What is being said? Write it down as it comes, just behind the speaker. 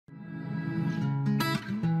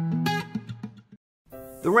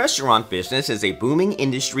The restaurant business is a booming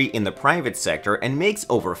industry in the private sector and makes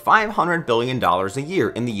over $500 billion a year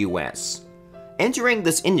in the US. Entering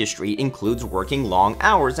this industry includes working long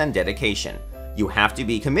hours and dedication. You have to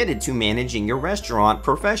be committed to managing your restaurant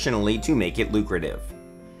professionally to make it lucrative.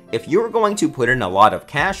 If you're going to put in a lot of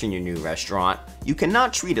cash in your new restaurant, you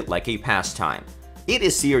cannot treat it like a pastime. It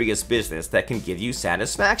is serious business that can give you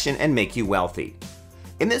satisfaction and make you wealthy.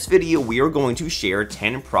 In this video, we are going to share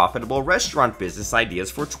 10 profitable restaurant business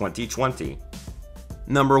ideas for 2020.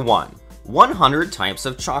 Number 1. 100 Types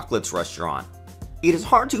of Chocolates Restaurant. It is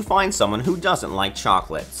hard to find someone who doesn't like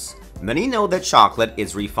chocolates. Many know that chocolate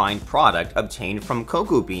is a refined product obtained from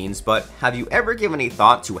cocoa beans, but have you ever given a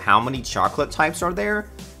thought to how many chocolate types are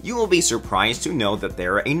there? You will be surprised to know that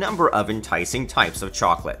there are a number of enticing types of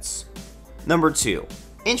chocolates. Number 2.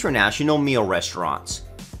 International Meal Restaurants.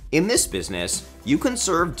 In this business, you can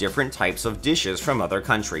serve different types of dishes from other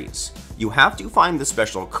countries. You have to find the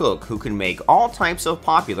special cook who can make all types of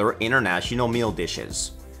popular international meal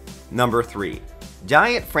dishes. Number 3.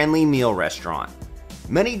 Diet-Friendly Meal Restaurant.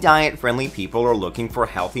 Many diet-friendly people are looking for a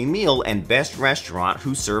healthy meal and best restaurant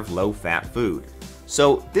who serve low-fat food.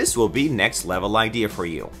 So this will be next level idea for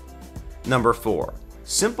you. Number 4.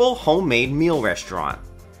 Simple Homemade Meal Restaurant.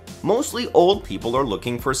 Mostly old people are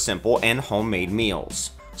looking for simple and homemade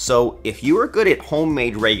meals. So if you are good at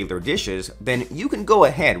homemade regular dishes, then you can go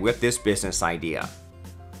ahead with this business idea.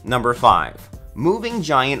 Number 5. Moving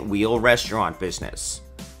Giant Wheel Restaurant Business.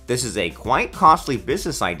 This is a quite costly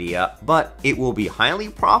business idea, but it will be highly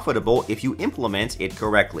profitable if you implement it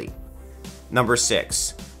correctly. Number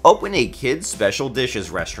 6. Open a kids special dishes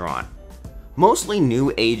restaurant. Mostly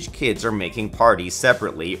new age kids are making parties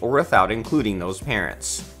separately or without including those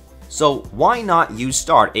parents. So why not you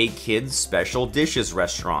start a kids special dishes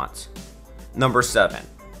restaurant? Number 7.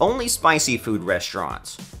 Only Spicy Food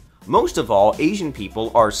Restaurants. Most of all, Asian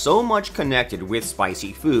people are so much connected with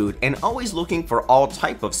spicy food and always looking for all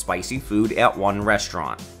type of spicy food at one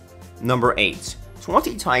restaurant. Number 8.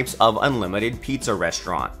 20 Types of Unlimited Pizza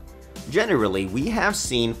Restaurant. Generally, we have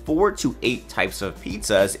seen 4 to 8 types of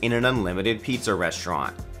pizzas in an unlimited pizza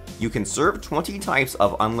restaurant. You can serve 20 types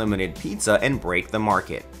of unlimited pizza and break the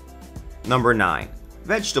market. Number 9.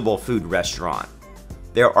 Vegetable Food Restaurant.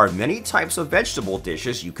 There are many types of vegetable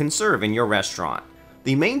dishes you can serve in your restaurant.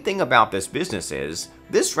 The main thing about this business is,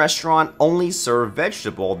 this restaurant only serves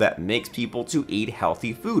vegetable that makes people to eat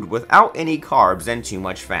healthy food without any carbs and too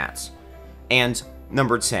much fats. And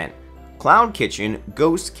number 10. Cloud Kitchen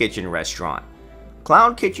Ghost Kitchen Restaurant.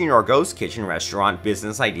 Cloud Kitchen or Ghost Kitchen restaurant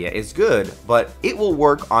business idea is good, but it will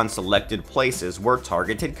work on selected places where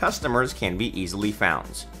targeted customers can be easily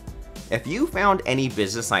found. If you found any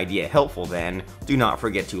business idea helpful, then do not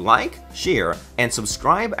forget to like, share, and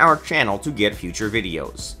subscribe our channel to get future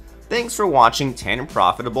videos. Thanks for watching 10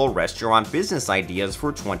 profitable restaurant business ideas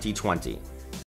for 2020.